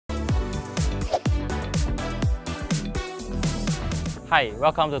Hi,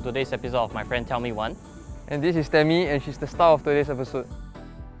 welcome to today's episode of My Friend Tell Me One. And this is Temi, and she's the star of today's episode.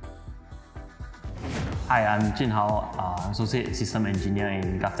 Hi, I'm Jin Hao, Associate System Engineer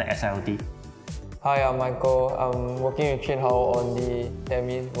in GovTech SIoT. Hi, I'm Michael. I'm working with Jin Hao on the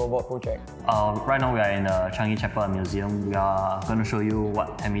Temi robot project. Right now we are in the Changi Chapel Museum. We are going to show you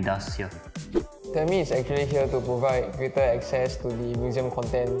what Temi does here. Temi is actually here to provide greater access to the museum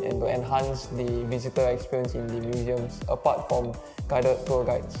content and to enhance the visitor experience in the museums, apart from guided tour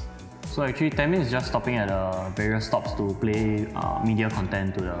guides. So actually, Temi is just stopping at various stops to play media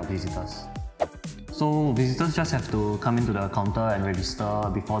content to the visitors. So visitors just have to come into the counter and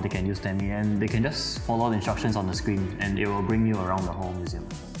register before they can use Temi, and they can just follow the instructions on the screen and it will bring you around the whole museum.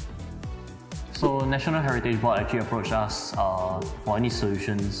 So National Heritage Board actually approached us for any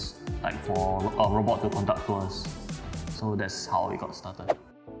solutions like for a robot to conduct tours. So that's how we got started.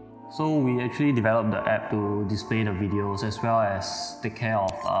 So we actually developed the app to display the videos as well as take care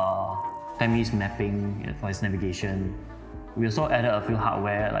of Temi's mapping for its navigation. We also added a few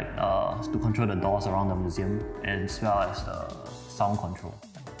hardware like to control the doors around the museum as well as the sound control.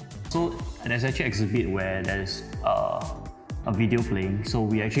 So there's actually an exhibit where there's a video playing, so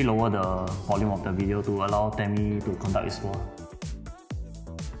we actually lower the volume of the video to allow Temi to conduct its tour.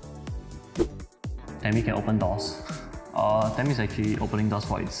 Temi can open doors. Temi is actually opening doors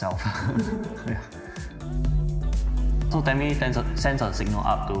for itself. Yeah. So Temi sends a signal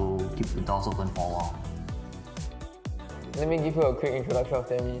up to keep the doors open for a while. Let me give you a quick introduction of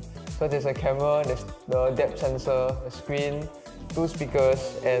Temi. So there's a camera, there's the depth sensor, a screen, 2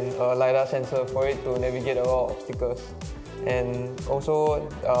 speakers, and a LiDAR sensor for it to navigate around obstacles. And also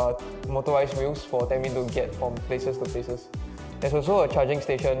motorized wheels for Temi to get from places to places. There's also a charging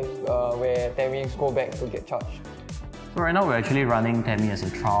station where Temis go back to get charged. So right now we're actually running Temi as a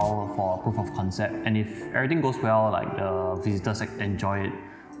trial for proof of concept, and if everything goes well, like the visitors enjoy it,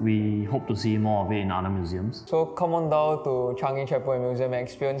 we hope to see more of it in other museums. So come on down to Changi Chapel Museum and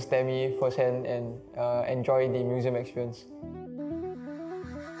experience Temi firsthand and enjoy the museum experience.